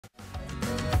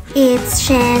It's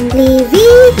Shanley V.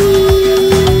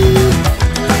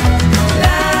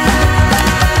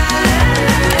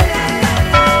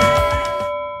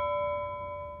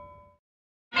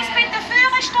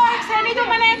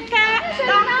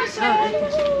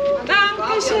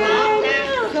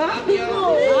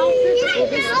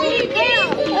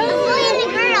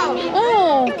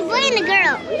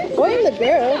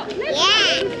 Girl?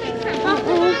 Yeah.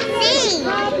 See.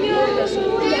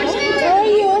 Where are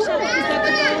you?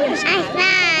 I'm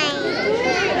fine.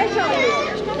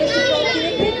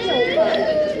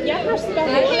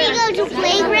 Can we go to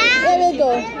playground? There we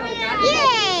go.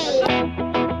 Yay!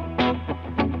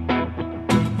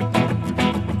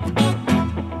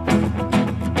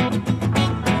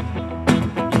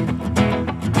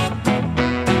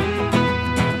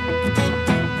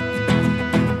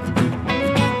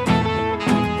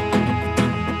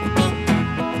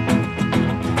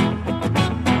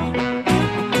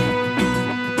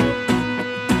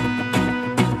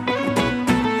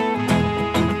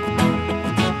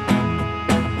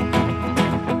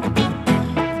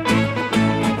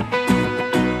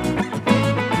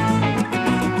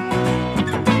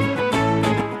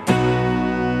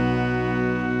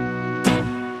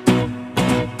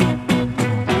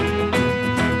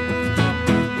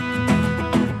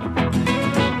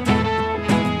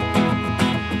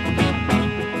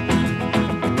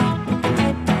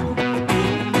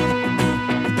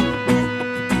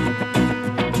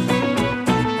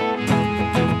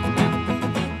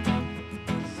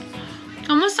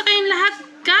 Kamusta kayong lahat,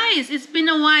 guys? It's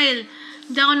been a while.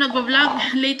 Hindi ako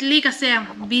nag-vlog lately kasi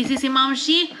busy si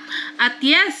Mamshi. At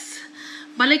yes,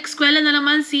 balik eskwela na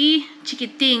naman si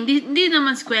Chikiting. Hindi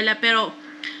naman eskwela, pero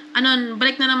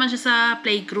balik na naman siya sa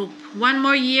playgroup. One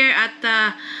more year at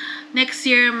next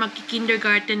year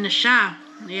magki-kindergarten na siya.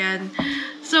 Ayan.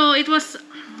 So, it was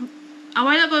a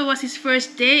while ago, it was his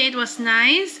first day. It was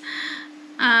nice.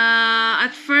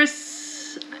 At first,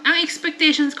 ang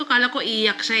expectations ko, kala ko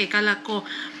iyak siya eh. Kala ko,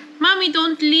 Mommy,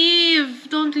 don't leave.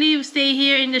 Don't leave. Stay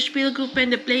here in the spiel group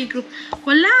and the playgroup.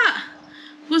 Wala.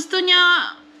 Gusto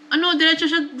niya, diretso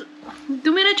siya,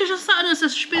 dumiretso siya sa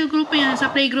spiel group niya, sa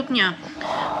playgroup niya.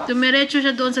 Dumiretso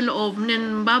siya doon sa loob. And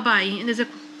then, bye-bye. And then,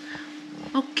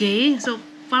 okay. So,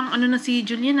 parang na si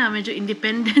Julien na, medyo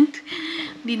independent.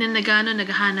 Hindi na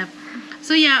naghahanap.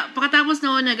 So, yeah, pagkatapos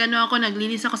noon,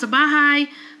 naglinis ako sa bahay.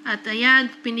 At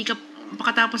ayan,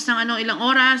 pagkatapos ng ilang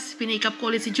oras, pinikap ko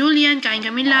ulit si Julien, kain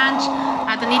kami lunch.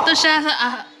 At nandito siya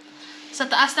sa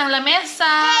taas ng lamesa.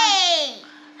 Hey!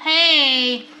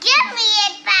 Hey! Give me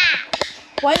it back!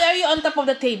 Why are you on top of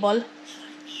the table?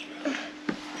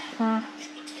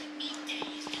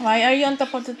 Why are you on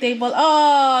top of the table?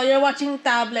 Oh, you're watching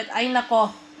tablet. Ay, nako.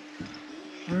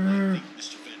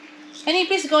 Can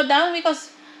you please go down?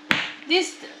 Because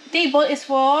this table is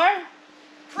for...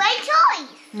 Play toys!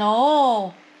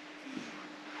 No.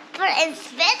 For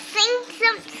inspecting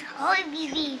some toy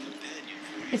babies.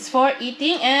 It's for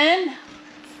eating and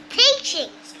Teaching.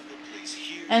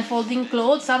 folding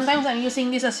clothes. Sometimes I'm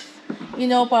using this as,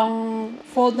 pang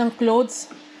fold ng clothes.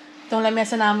 Itong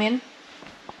lamesa namin.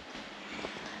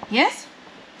 Yes?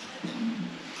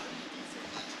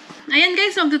 Ayan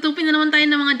guys, magtutupin na naman tayo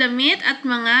ng mga damit at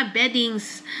mga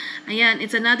beddings. Ayan,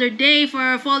 it's another day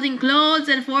for folding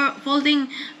clothes and for folding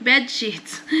bed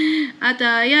sheets. At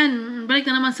ayan, balik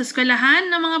na naman sa eskwelahan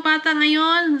ng mga bata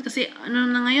ngayon. Kasi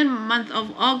na ngayon, month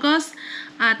of August.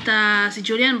 At si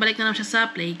Julien, balik na naman siya sa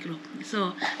playgroup.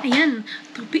 So, ayan,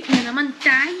 tupi na naman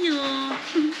tayo.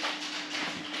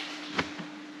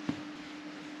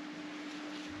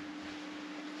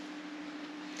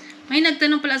 May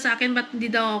nagtanong pala sa akin, ba't hindi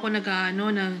daw ako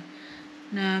naghahanap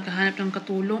ng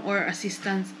katulong or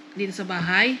assistance dito sa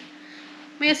bahay.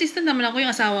 May assistant naman ako,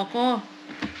 yung asawa ko.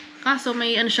 Kaso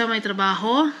may may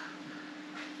trabaho.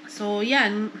 So,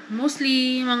 yan.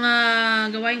 Mostly, mga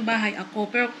gawaing bahay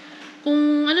ako. Pero,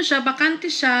 kung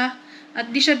bakante siya, at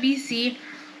di siya busy,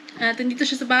 at nandito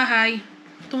siya sa bahay,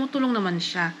 tumutulong naman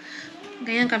siya.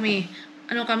 Ganyan kami.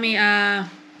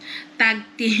 Tag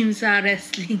team sa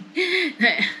wrestling.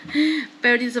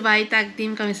 Pero dito sa bahay, tag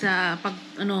team kami sa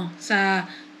sa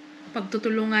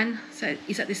pagtutulungan sa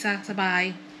isa't isa sa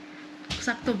bahay.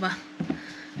 Sakto ba?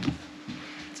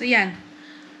 So, yan.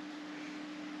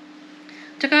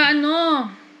 Tsaka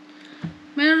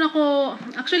meron ako,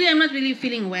 actually, I'm not really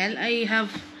feeling well. I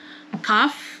have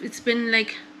cough. It's been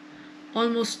like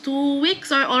almost 2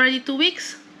 weeks or already 2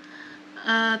 weeks.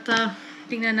 At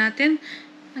tingnan natin.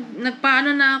 Nagpa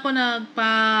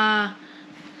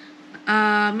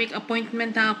make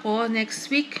appointment na ako next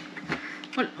week.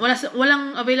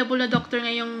 Walang available na doctor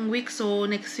ngayong week, so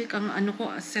next week ang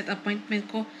set appointment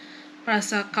ko. para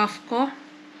sa cough ko.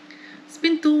 It's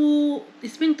been 2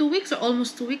 weeks or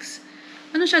almost 2 weeks.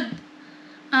 Ano siya?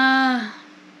 Ang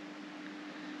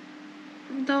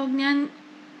tawag niyan,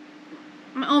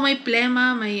 may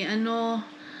plema, may ano,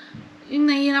 yung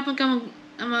nahihirapan ka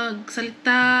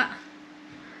magsalita.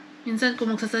 Minsan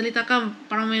kung magsasalita ka,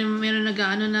 parang meron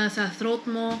nag-ano na sa throat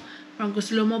mo, parang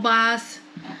gusto lumabas.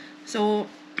 So,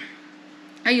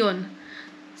 ayun.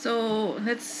 So,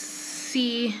 let's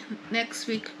see next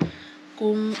week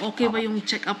kung okay ba yung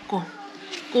check-up ko.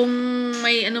 Kung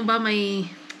may may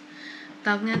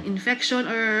tawag niyan, infection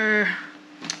or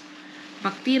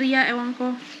bacteria, ewan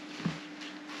ko.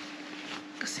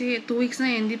 Kasi 2 weeks na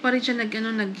hindi pa rin siya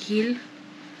nag-heal.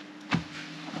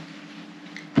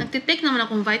 Nagtitake naman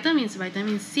akong vitamins.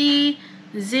 Vitamin C,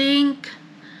 zinc,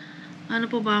 ano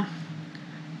po ba?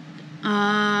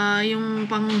 Yung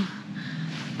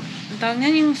tawag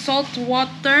niyan, yung salt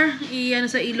water,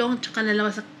 sa ilong, tsaka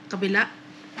lalabas sa kabila.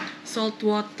 Salt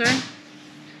water.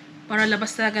 Para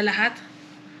labas talaga lahat.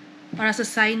 Para sa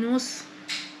sinus.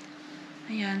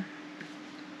 Ayan.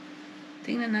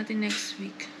 Tingnan natin next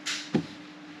week.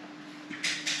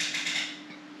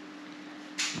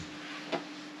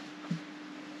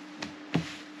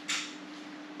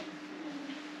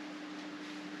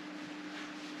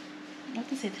 What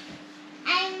is it?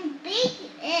 I bake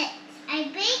it.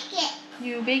 I bake it.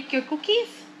 You bake your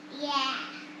cookies? Yeah.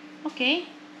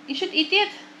 Okay. You should eat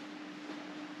it.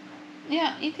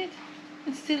 Yeah, eat it.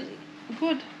 It's still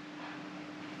good.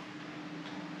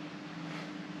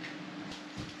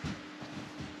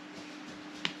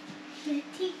 The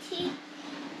T.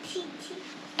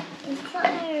 It's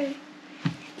color.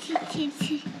 T.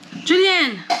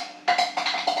 Julien!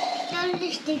 Don't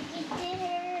stick it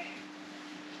there.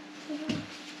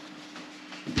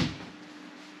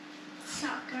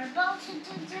 Soccer ball to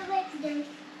the leg.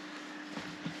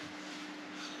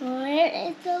 Where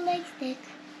is the leg stick?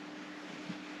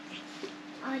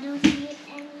 I don't see it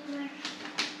anywhere.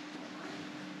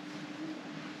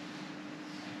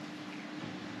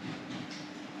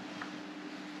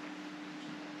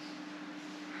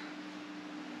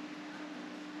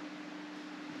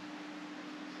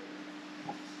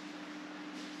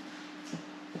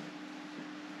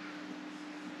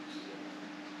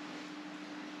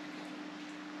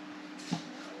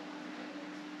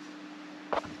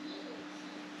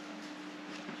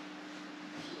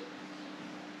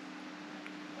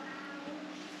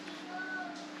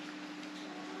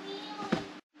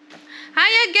 Hi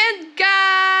again,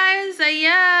 guys!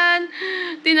 Ayan.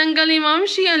 Tinanggal ni Ma'am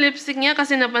Shi ang lipstick niya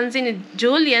kasi napansin ni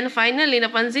Julien. Finally,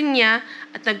 napansin niya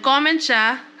at nag-comment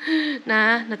siya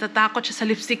na natatakot siya sa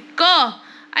lipstick ko.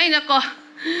 Ay, nako.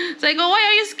 So I go, why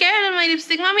are you scared of my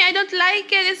lipstick? Mommy, I don't like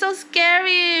it. It's so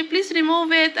scary. Please remove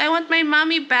it. I want my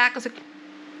mommy back. Kasi,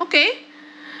 okay.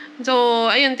 So,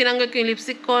 ayun, tinanggal ko yung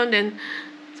lipstick ko. And then,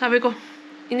 sabi ko,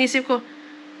 inisip ko,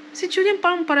 si Julien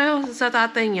parang pareho sa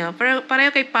tatay niya.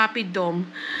 Pareho kay Papi Dom.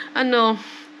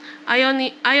 Ayaw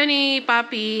ni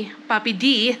Papi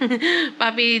D,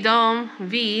 Papi Dom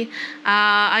V,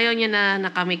 ayaw niya na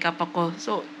naka-makeup ako.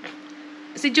 So,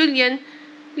 si Julien,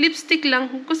 lipstick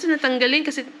lang. Gusto natanggalin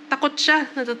kasi takot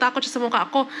siya. Natatakot siya sa mukha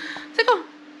ako. Sabi ko,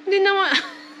 hindi naman.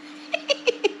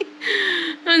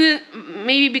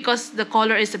 Maybe because the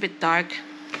color is a bit dark.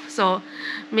 So,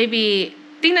 maybe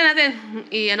tingnan natin,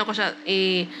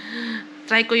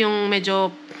 try ko yung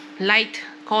medyo light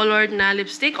colored na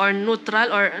lipstick or neutral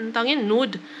or ano tawag yun,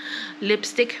 nude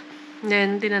lipstick.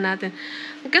 Then, tingnan natin.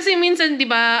 Kasi minsan, di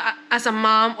ba, as a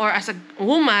mom or as a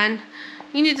woman,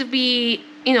 you need to be,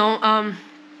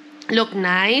 look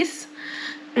nice.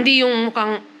 Hindi yung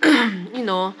mukhang, you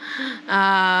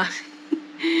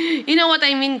know what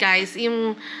I mean, guys?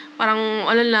 Yung parang,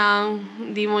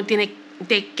 hindi mo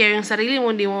take care yung sarili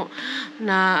mo, hindi mo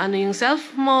yung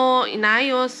self mo,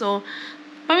 inayos. So,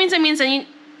 paminsan-minsan,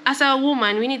 as a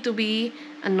woman, we need to be,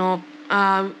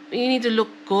 we need to look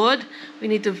good, we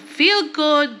need to feel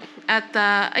good, at,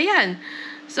 ayan.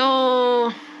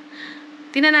 So,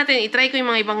 tingnan natin, itry ko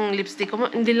yung mga ibang lipstick ko,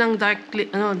 hindi lang dark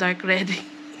red.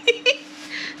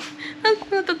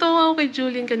 Natatawa ako kay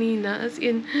Julien kanina, as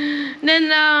in.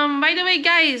 Then, by the way,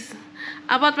 guys,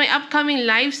 about my upcoming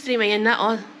live stream, ayan na,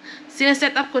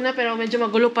 sinaset up ko na pero medyo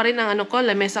magulo pa rin ang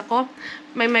lamesa ko.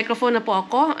 May microphone na po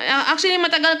ako. Actually,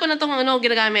 matagal ko na itong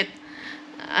ginagamit.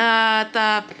 At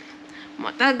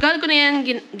matagal ko na yan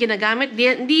ginagamit.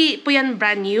 Hindi po yan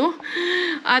brand new.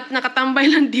 At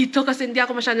nakatambay lang dito kasi hindi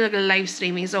ako masyado nag-live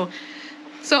streaming.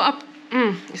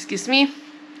 Excuse me.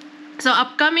 So,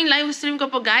 upcoming live stream ko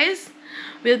po, guys,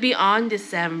 will be on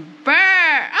December.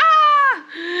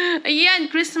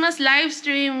 Ayan, Christmas live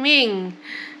streaming.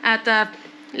 At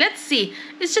let's see.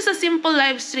 It's just a simple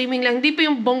live streaming lang. Di pa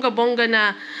yung bongga-bongga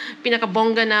na,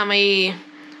 pinaka-bongga na may,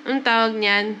 anong tawag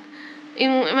niyan?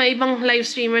 Yung may ibang live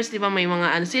streamers, di ba, may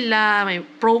mga ano sila, may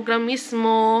program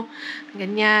mismo,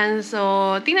 ganyan.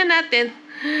 So, tingnan natin.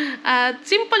 At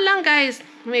simple lang, guys.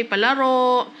 May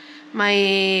palaro,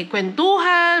 may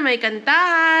kwentuhan, may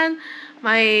kantahan,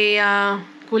 may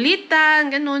kulitan,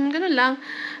 ganun lang.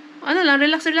 Ano lang,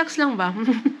 relax lang ba?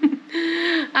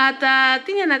 At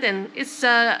tingnan natin. It's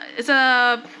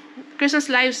a Christmas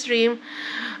live stream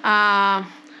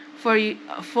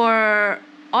for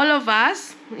all of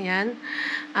us. Ayan.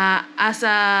 As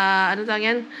a ano tawag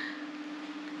yan?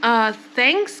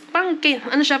 Thanks, parang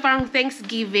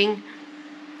Thanksgiving.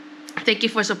 Thank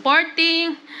you for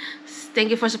supporting.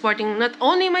 Thank you for supporting not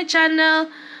only my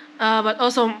channel, but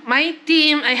also my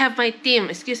team. I have my team.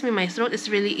 Excuse me, my throat is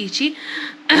really itchy.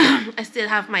 I still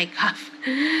have my cough.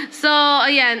 So,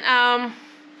 ayan.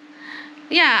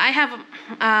 Yeah, I have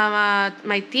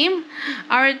my team.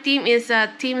 Our team is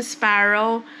Team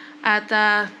Sparrow. At,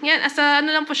 yan, as a,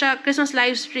 ano lang po siya, Christmas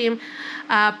live stream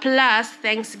plus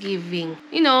Thanksgiving.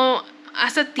 You know,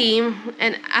 as a team,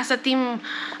 and as a team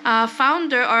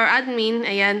founder or admin,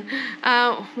 ayan,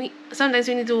 sometimes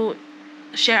we need to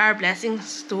share our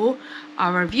blessings to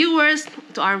our viewers,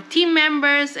 to our team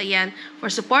members, ayan, for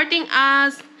supporting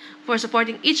us, for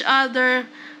supporting each other.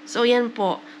 So, yan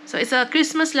po. So, it's a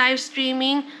Christmas live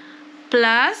streaming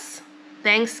plus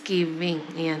Thanksgiving.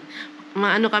 Ayan.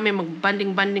 Ano kami,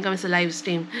 mag-banding kami sa live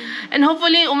stream. And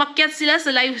hopefully, umakyat sila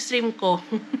sa live stream ko.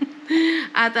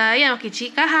 At, yan,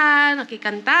 makichikahan,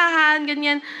 makikantahan,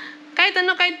 ganyan. Kahit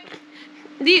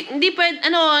hindi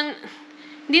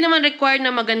naman required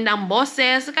na maganda ang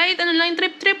boses. Kahit ano lang,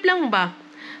 trip lang ba?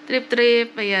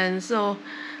 Trip, ayan. So,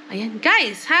 ayan,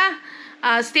 guys, ha?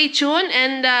 Stay tuned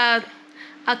and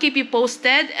I'll keep you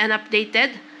posted and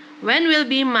updated when will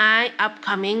be my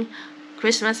upcoming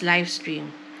Christmas live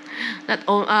stream. Not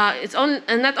only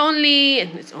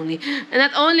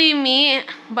me,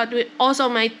 but also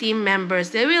my team members.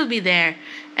 They will be there.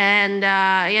 And,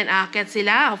 ayan, aakyat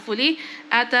sila, hopefully.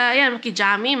 At, ayan,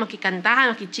 makijami, makikantahan,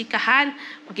 makichikahan,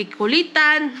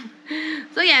 makikulitan.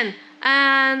 So, ayan.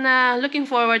 And, looking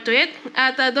forward to it.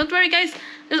 At, don't worry, guys.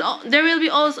 There will be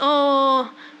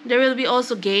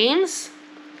also games.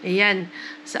 Ayan.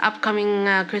 Sa upcoming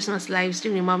Christmas live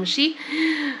stream ni Ma'am Shi.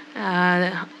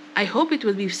 I hope it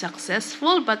will be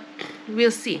successful, but we'll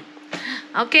see.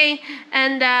 Okay.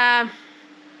 And,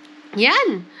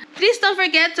 yan. Please don't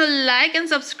forget to like and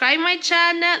subscribe my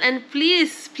channel, and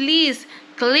please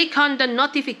click on the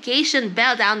notification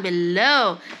bell down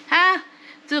below,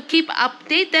 to keep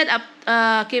updated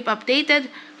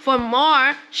for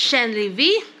more Shenley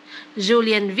V,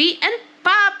 Julien V, and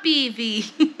Papi V.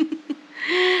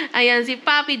 Ayan si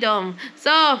Papi Dom.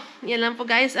 So, yan lang po,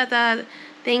 guys, at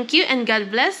thank you and God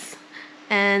bless,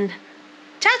 and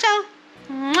ciao.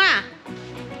 Mwah!